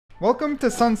Welcome to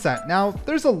Sunset. Now,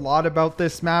 there's a lot about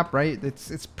this map, right?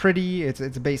 It's pretty,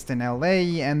 it's based in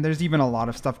LA, and there's even a lot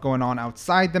of stuff going on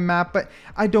outside the map, but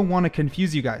I don't want to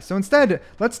confuse you guys. So instead,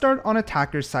 let's start on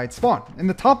attacker's side spawn. In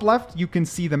the top left, you can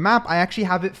see the map. I actually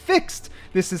have it fixed.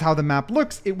 This is how the map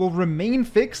looks. It will remain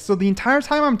fixed, so the entire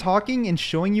time I'm talking and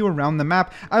showing you around the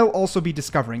map, I'll also be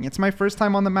discovering. It's my first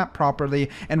time on the map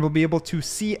properly, and we'll be able to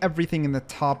see everything in the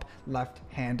top left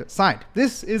hand side.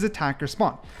 This is attacker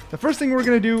spawn. The first thing we're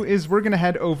going to do is we're going to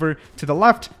head over to the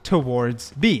left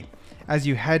towards B. As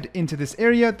you head into this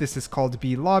area, this is called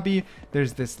B lobby.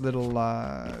 There's this little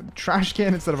trash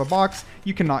can instead of a box.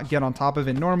 You cannot get on top of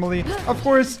it normally. Of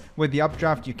course, with the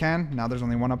updraft you can. Now there's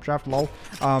only one updraft, lol.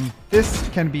 This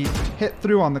can be hit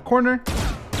through on the corner,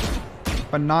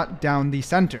 but not down the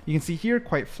center. You can see here,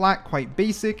 quite flat, quite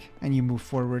basic, and you move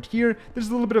forward here. There's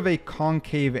a little bit of a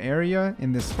concave area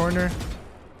in this corner.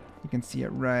 You can see it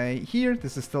right here.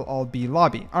 This is still all B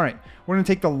lobby. All right, we're gonna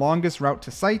take the longest route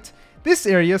to site. This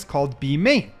area is called B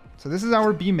main. So this is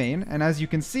our B main, and as you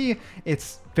can see,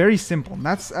 it's very simple. And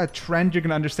that's a trend you're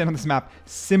gonna understand on this map,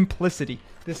 simplicity.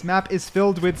 This map is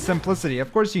filled with simplicity.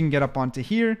 Of course, you can get up onto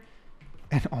here,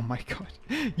 and oh my god,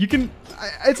 you can,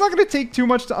 it's not going to take too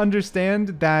much to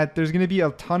understand that there's going to be a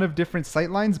ton of different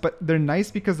sight lines, but they're nice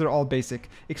because they're all basic.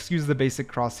 Excuse the basic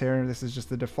crosshair. This is just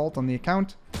the default on the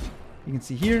account. You can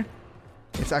see here,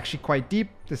 it's actually quite deep.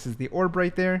 This is the orb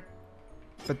right there,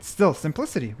 but still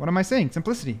simplicity. What am I saying?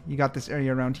 Simplicity. You got this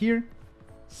area around here.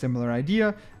 Similar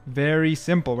idea. Very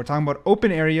simple. We're talking about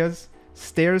open areas,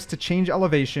 stairs to change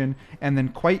elevation, and then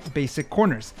quite basic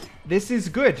corners. This is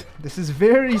good. This is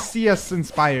very CS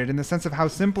inspired in the sense of how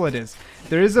simple it is.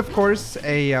 There is, of course,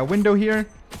 a window here.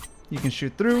 You can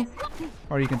shoot through,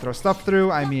 or you can throw stuff through.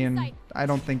 I mean, I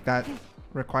don't think that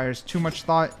requires too much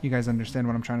thought. You guys understand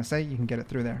what I'm trying to say. You can get it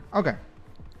through there. Okay.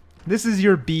 This is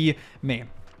your B main.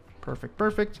 Perfect,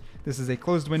 perfect. This is a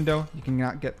closed window. You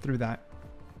cannot get through that.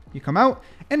 You come out,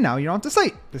 and now you're onto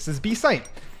site. This is B site.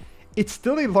 It's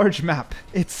still a large map.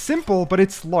 It's simple, but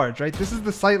it's large, right? This is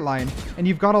the sight line, and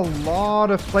you've got a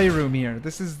lot of playroom here.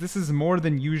 This is more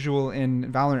than usual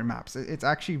in Valorant maps. It's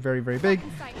actually very, very big.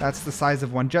 That's the size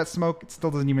of one jet smoke. It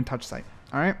still doesn't even touch sight.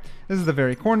 All right, this is the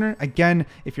very corner. Again,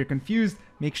 if you're confused,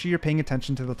 make sure you're paying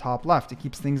attention to the top left. It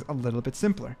keeps things a little bit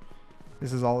simpler.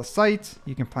 This is all a site.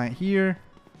 You can plant here,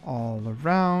 all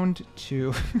around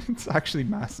to it's actually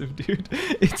massive, dude.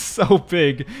 It's so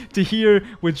big to here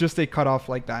with just a cutoff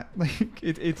like that. Like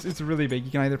it's really big.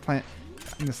 You can either plant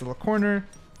in this little corner,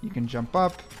 you can jump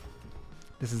up.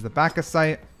 This is the back of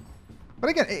site. But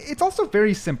again, it's also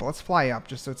very simple. Let's fly up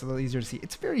just so it's a little easier to see.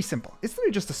 It's very simple. It's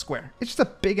literally just a square. It's just a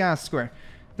big ass square.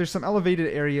 There's some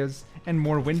elevated areas and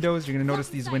more windows. You're gonna notice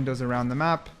these windows around the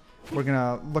map. We're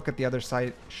gonna look at the other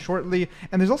side shortly.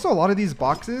 And there's also a lot of these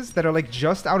boxes that are like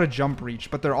just out of jump reach,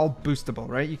 but they're all boostable,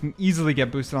 right? You can easily get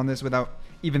boosted on this without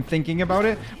even thinking about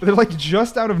it. But they're like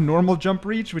just out of normal jump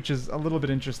reach, which is a little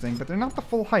bit interesting, but they're not the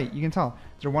full height. You can tell.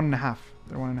 They're 1.5.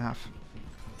 They're 1.5.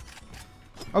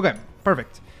 Okay,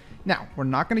 perfect. Now, we're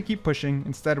not gonna keep pushing.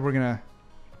 Instead, we're gonna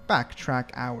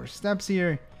backtrack our steps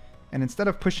here. And instead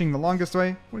of pushing the longest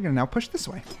way, we're gonna now push this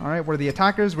way. All right, we're the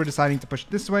attackers. We're deciding to push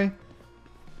this way.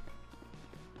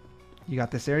 You got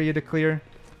this area to clear.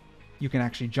 You can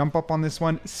actually jump up on this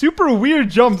one. Super weird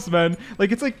jumps, man.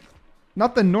 Like, it's like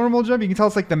not the normal jump. You can tell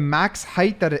it's like the max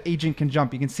height that an agent can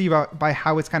jump. You can see by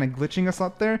how it's kind of glitching us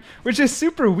up there, which is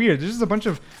super weird. There's just a bunch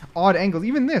of odd angles.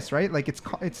 Even this, right? Like it's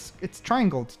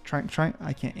triangled.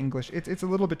 I can't English. It's a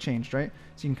little bit changed, right?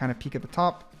 So you can kind of peek at the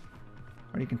top,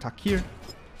 or you can tuck here.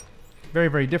 Very,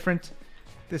 very different.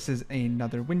 This is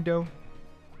another window.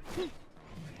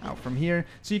 Out from here.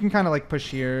 So you can kind of like push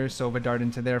here, Sova dart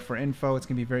into there for info. It's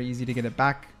going to be very easy to get it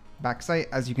back site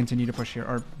as you continue to push here,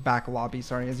 or back lobby,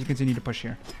 sorry, as you continue to push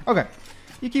here. Okay,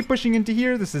 you keep pushing into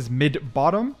here. This is mid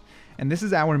bottom, and this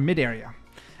is our mid area.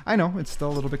 I know, it's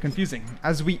still a little bit confusing.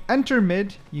 As we enter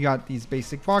mid, you got these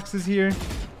basic boxes here.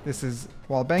 This is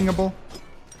wall bangable.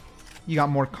 You got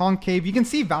more concave. You can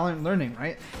see Valorant learning,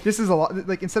 right? This is a lot,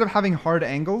 like instead of having hard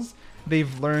angles,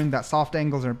 they've learned that soft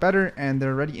angles are better, and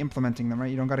they're already implementing them, right?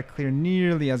 You don't got to clear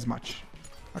nearly as much.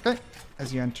 Okay,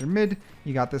 as you enter mid,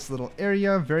 you got this little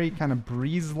area, very kind of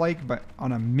breeze-like, but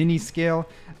on a mini scale.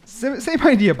 Same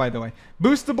idea, by the way.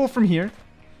 Boostable from here,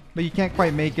 but you can't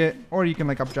quite make it, or you can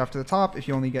like updraft to the top. If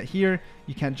you only get here,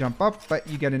 you can't jump up, but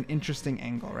you get an interesting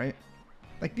angle, right?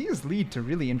 Like these lead to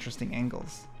really interesting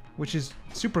angles, which is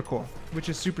super cool,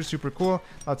 super cool.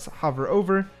 Let's hover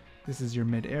over. This is your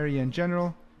mid area in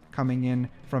general. Coming in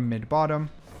from mid-bottom.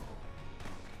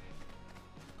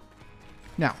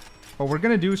 Now, what we're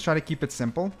going to do is try to keep it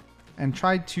simple. and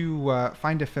tried to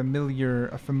find a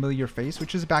familiar face,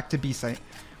 which is back to B site.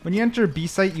 When you enter B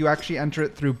site, you actually enter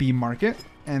it through B market.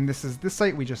 And this is this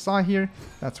site we just saw here.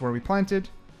 That's where we planted.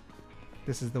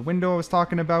 This is the window I was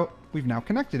talking about. We've now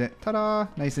connected it. Ta-da!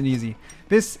 Nice and easy.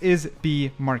 This is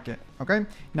B market. Okay.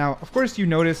 Now, of course, you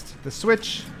noticed the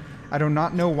switch. I do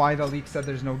not know why the leak said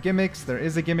there's no gimmicks. There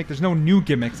is a gimmick. There's no new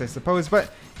gimmicks, I suppose.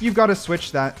 But you've got a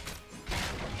switch that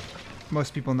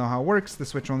most people know how it works. The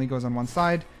switch only goes on one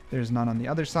side. There's none on the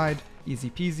other side. Easy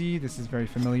peasy. This is very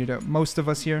familiar to most of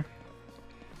us here.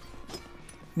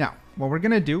 Now, what we're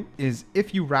going to do is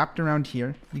if you wrapped around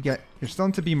here, you're still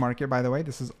into B market, by the way.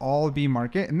 This is all B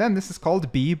market. And then this is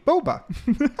called B boba.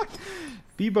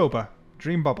 B boba.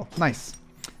 Dream bubble. Nice.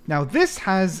 Now, this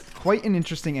has quite an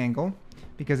interesting angle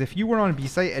because if you were on B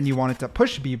site and you wanted to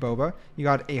push B boba, you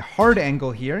got a hard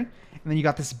angle here. And then you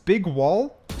got this big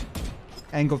wall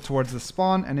angled towards the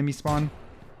spawn, enemy spawn,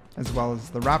 as well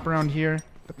as the wraparound here.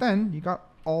 But then you got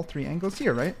all three angles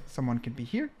here, right? Someone could be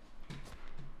here.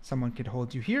 Someone could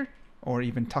hold you here, or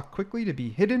even tuck quickly to be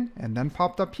hidden and then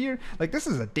popped up here. Like, this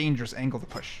is a dangerous angle to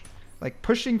push. Like,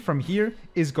 pushing from here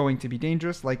is going to be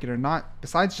dangerous, like it or not.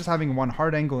 Besides just having one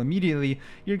hard angle immediately,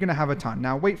 you're going to have a ton.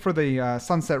 Now, wait for the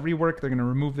sunset rework. They're going to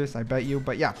remove this, I bet you.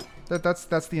 But yeah, that's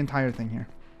the entire thing here.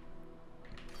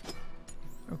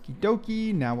 Okie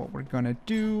dokie. Now what we're going to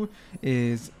do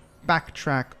is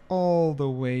backtrack all the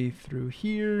way through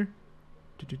here.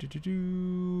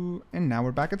 And now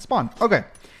we're back at spawn. Okay,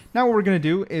 now what we're going to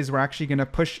do is we're actually going to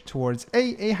push towards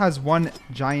A. A has one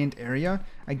giant area.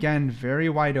 Again, very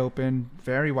wide open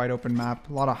map.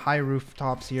 A lot of high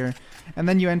rooftops here. And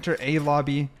then you enter A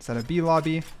lobby instead of B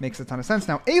lobby. Makes a ton of sense.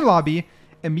 Now, A lobby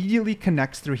immediately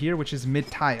connects through here, which is mid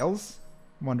tiles.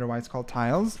 Wonder why it's called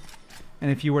tiles.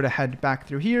 And if you were to head back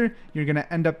through here, you're going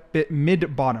to end up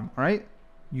mid bottom. All right,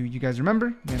 you guys remember?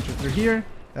 You enter through here.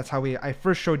 That's how I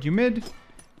first showed you mid.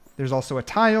 There's also a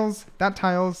tiles. That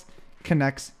tiles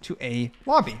connects to A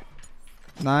lobby.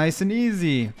 Nice and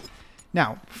easy.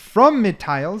 Now, from mid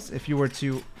tiles, if you were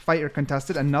to fight or contest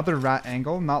it, another rat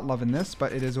angle. Not loving this,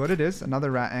 but it is what it is.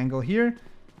 Another rat angle here.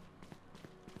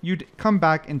 You'd come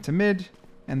back into mid,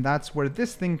 and that's where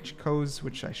this thing goes,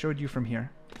 which I showed you from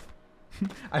here.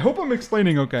 I hope I'm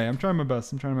explaining okay. I'm trying my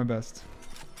best.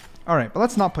 All right, but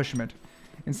let's not push mid.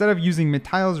 Instead of using mid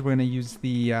tiles, we're going to use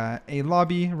the A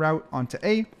lobby route onto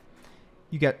A.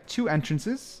 You get two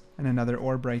entrances and another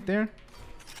orb right there.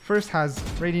 First has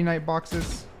Radianite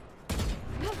boxes.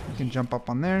 You can jump up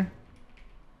on there.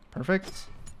 Perfect.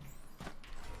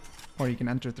 Or you can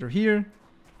enter through here.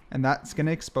 And that's going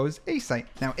to expose A site.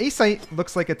 Now, A site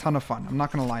looks like a ton of fun. I'm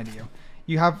not going to lie to you.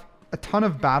 You have a ton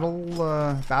of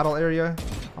battle area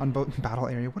on both. Battle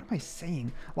area? What am I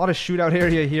saying? A lot of shootout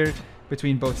area here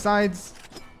between both sides.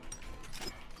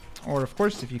 Or, of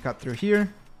course, if you cut through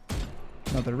here,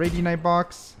 another Radianite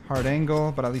box, hard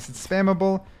angle, but at least it's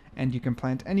spammable, and you can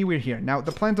plant anywhere here. Now,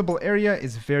 the plantable area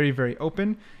is very, very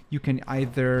open. You can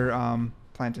either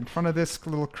plant in front of this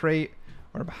little crate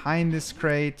or behind this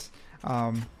crate.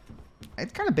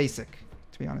 It's kind of basic,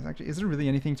 to be honest, actually. Is there really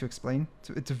anything to explain?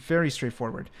 It's very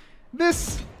straightforward.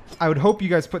 This, I would hope you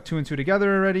guys put 2 and 2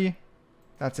 together already.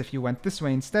 That's if you went this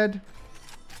way instead.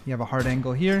 You have a hard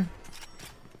angle here.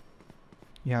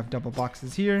 You have double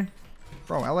boxes here.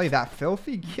 Bro, LA that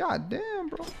filthy? God damn,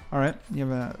 bro. Alright, you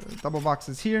have double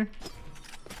boxes here.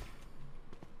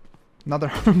 Another,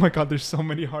 oh my god, there's so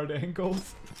many hard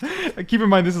angles. Keep in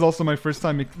mind, this is also my first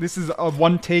time. This is a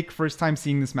one take, first time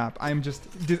seeing this map. I am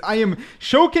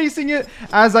showcasing it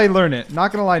as I learn it.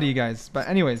 Not gonna lie to you guys. But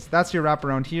anyways, that's your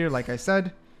wraparound here, like I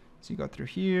said. So you go through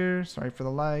here, sorry for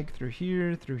the lag, through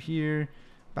here,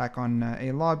 back on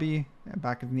A lobby, and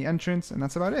back in the entrance, and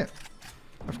that's about it.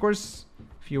 Of course,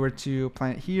 if you were to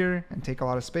plant here and take a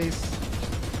lot of space,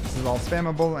 this is all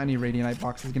spammable. Any Radianite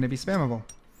box is going to be spammable.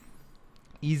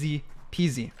 Easy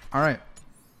peasy. All right.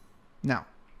 Now,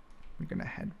 we're going to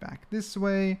head back this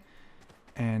way.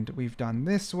 And we've done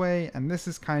this way. And this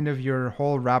is kind of your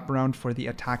whole wraparound for the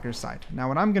attacker side. Now,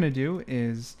 what I'm going to do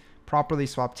is properly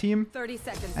swap team 30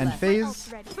 seconds and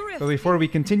phase. But before we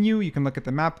continue, you can look at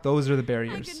the map. Those are the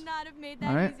barriers.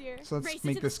 All right. So let's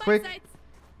make this quick.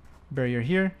 Barrier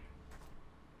here.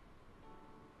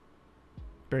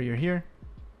 Barrier here.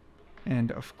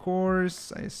 And of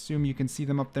course, I assume you can see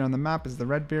them up there on the map as the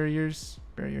red barriers.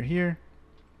 Barrier here.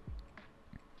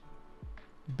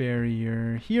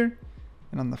 Barrier here.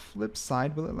 And on the flip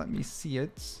side, will it let me see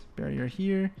it? Barrier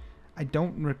here. I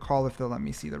don't recall if they'll let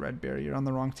me see the red barrier on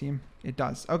the wrong team. It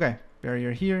does. Okay.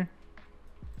 Barrier here.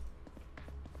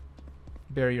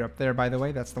 Barrier up there, by the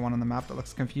way. That's the one on the map that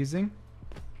looks confusing.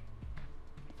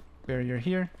 Barrier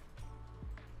here.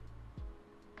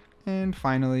 And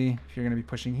finally, if you're going to be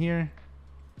pushing here,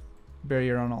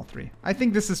 barrier on all three. I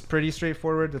think this is pretty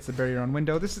straightforward. That's the barrier on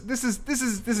window. This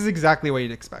is exactly what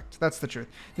you'd expect. That's the truth.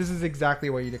 This is exactly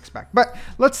what you'd expect. But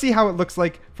let's see how it looks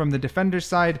like from the defender's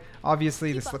side.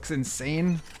 Obviously, this looks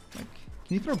insane. Like,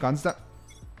 can you throw guns down?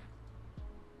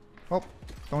 Oh,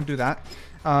 don't do that.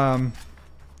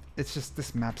 It's just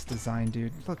this map's design,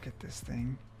 dude. Look at this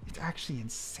thing. It's actually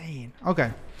insane. Okay,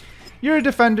 you're a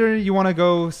defender. You want to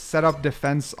go set up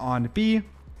defense on B.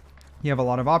 You have a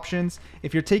lot of options.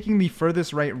 If you're taking the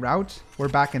furthest right route, we're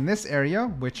back in this area,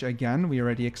 which again, we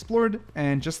already explored.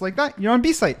 And just like that, you're on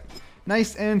B site.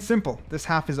 Nice and simple. This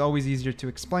half is always easier to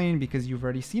explain because you've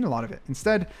already seen a lot of it.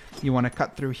 Instead, you want to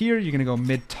cut through here. You're going to go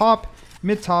mid-top.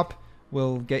 Mid-top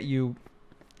will get you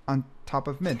on top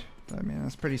of mid. I mean,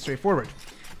 that's pretty straightforward.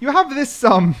 You have this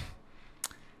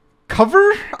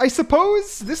cover, I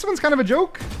suppose. This one's kind of a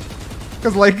joke.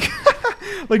 Because, like...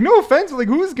 like, no offense, but like,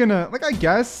 who's gonna, like, I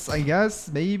guess,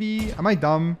 maybe, am I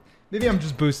dumb? Maybe I'm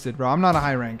just boosted, bro. I'm not a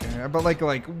high ranker, but like,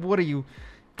 what are you,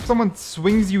 if someone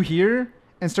swings you here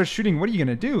and starts shooting, what are you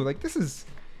gonna do? Like, this is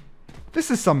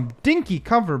some dinky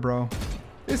cover, bro.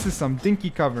 This is some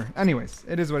dinky cover. Anyways,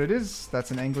 it is what it is.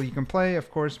 That's an angle you can play. Of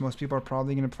course, most people are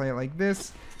probably gonna play it like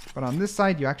this, but on this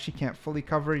side, you actually can't fully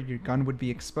cover. Your gun would be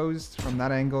exposed from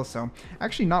that angle, so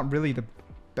actually not really the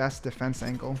best defense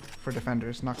angle for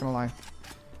defenders, not gonna lie.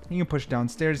 You can push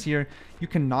downstairs here. You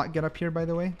cannot get up here, by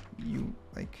the way. You,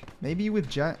 like, maybe with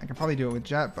Jet. I can probably do it with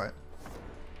Jet, but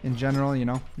in general, you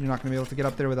know, you're not going to be able to get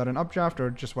up there without an updraft or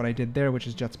just what I did there, which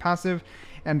is Jet's passive.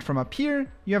 And from up here,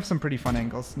 you have some pretty fun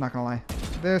angles, not going to lie.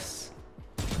 This,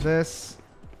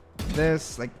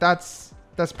 like, that's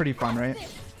pretty fun, right?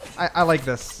 I like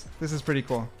this. This is pretty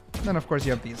cool. And then, of course,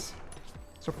 you have these.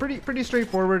 So pretty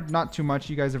straightforward, not too much.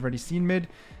 You guys have already seen mid.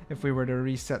 If we were to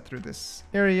reset through this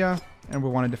area and we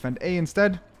want to defend A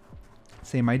instead,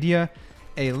 same idea.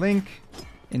 A link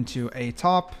into A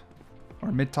top,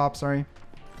 or mid top, sorry.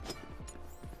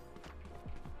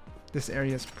 This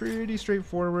area is pretty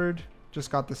straightforward. Just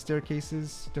got the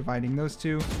staircases, dividing those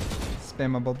two.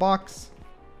 Spammable box.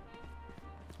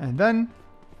 And then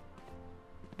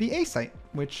the A site,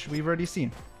 which we've already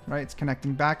seen, right? It's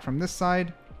connecting back from this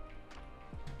side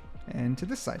and to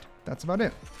this side. That's about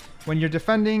it. When you're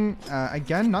defending,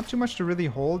 again, not too much to really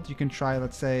hold. You can try,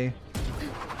 let's say,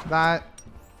 that.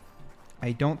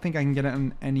 I don't think I can get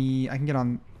on any... I can get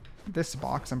on this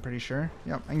box, I'm pretty sure.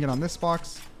 Yep, I can get on this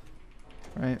box.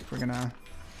 All right, if we're gonna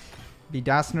be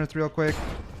Dasnerth real quick,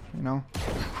 you know,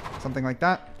 something like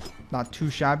that. Not too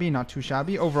shabby, not too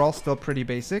shabby. Overall, still pretty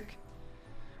basic.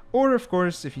 Or, of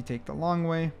course, if you take the long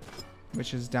way,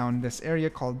 which is down this area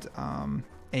called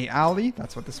A alley.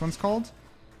 That's what this one's called.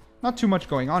 Not too much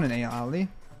going on in A alley.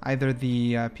 Either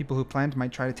the people who plant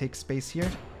might try to take space here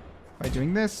by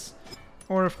doing this,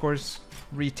 or of course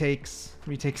retakes.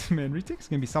 Man, retakes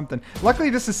can be something. Luckily,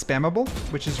 this is spammable,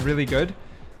 which is really good.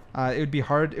 It would be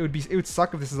hard. It would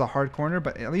suck if this is a hard corner,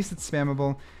 but at least it's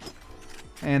spammable.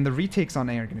 And the retakes on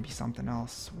A are going to be something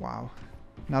else. Wow.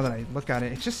 Now that I look at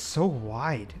it, it's just so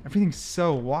wide. Everything's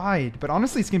so wide. But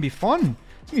honestly, it's going to be fun.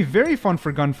 It's going to be very fun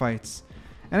for gunfights.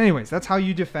 And anyways, that's how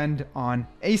you defend on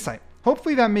A site.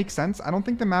 Hopefully that makes sense. I don't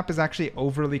think the map is actually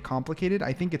overly complicated.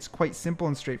 I think it's quite simple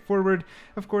and straightforward.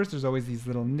 Of course, there's always these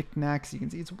little knickknacks. You can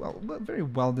see it's very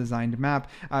well-designed map.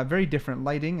 Very different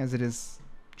lighting as it is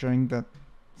during the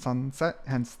sunset,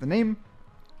 hence the name.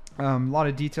 A lot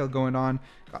of detail going on.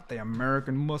 Got the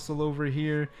American muscle over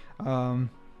here. Some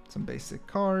basic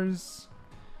cars.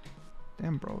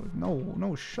 Damn, bro.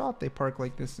 No shot they park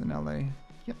like this in LA.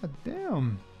 Yeah,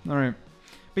 damn. All right.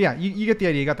 But yeah, you get the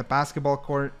idea. You got the basketball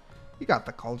court. You got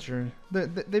the culture.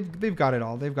 They've got it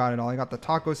all. They've got it all. You got the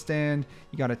taco stand.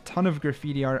 You got a ton of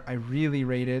graffiti art. I really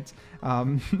rate it.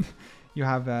 You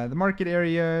have the market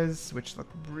areas, which look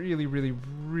really, really,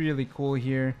 really cool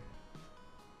here.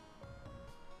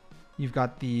 You've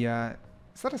got the...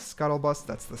 is that a scuttle bus?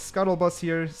 That's the scuttle bus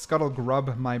here. Scuttle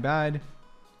grub, my bad.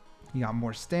 You got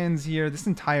more stands here. This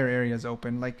entire area is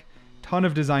open. Like... ton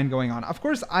of design going on. Of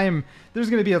course, there's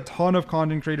going to be a ton of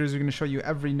content creators who are going to show you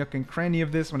every nook and cranny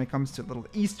of this when it comes to little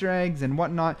Easter eggs and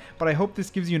whatnot, but I hope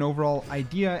this gives you an overall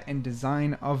idea and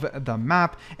design of the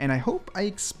map, and I hope I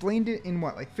explained it in,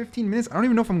 what, like 15 minutes? I don't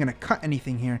even know if I'm going to cut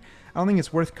anything here. I don't think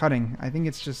it's worth cutting. I think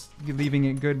it's just leaving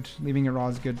it good, leaving it raw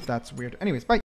is good. That's weird. Anyways, bye.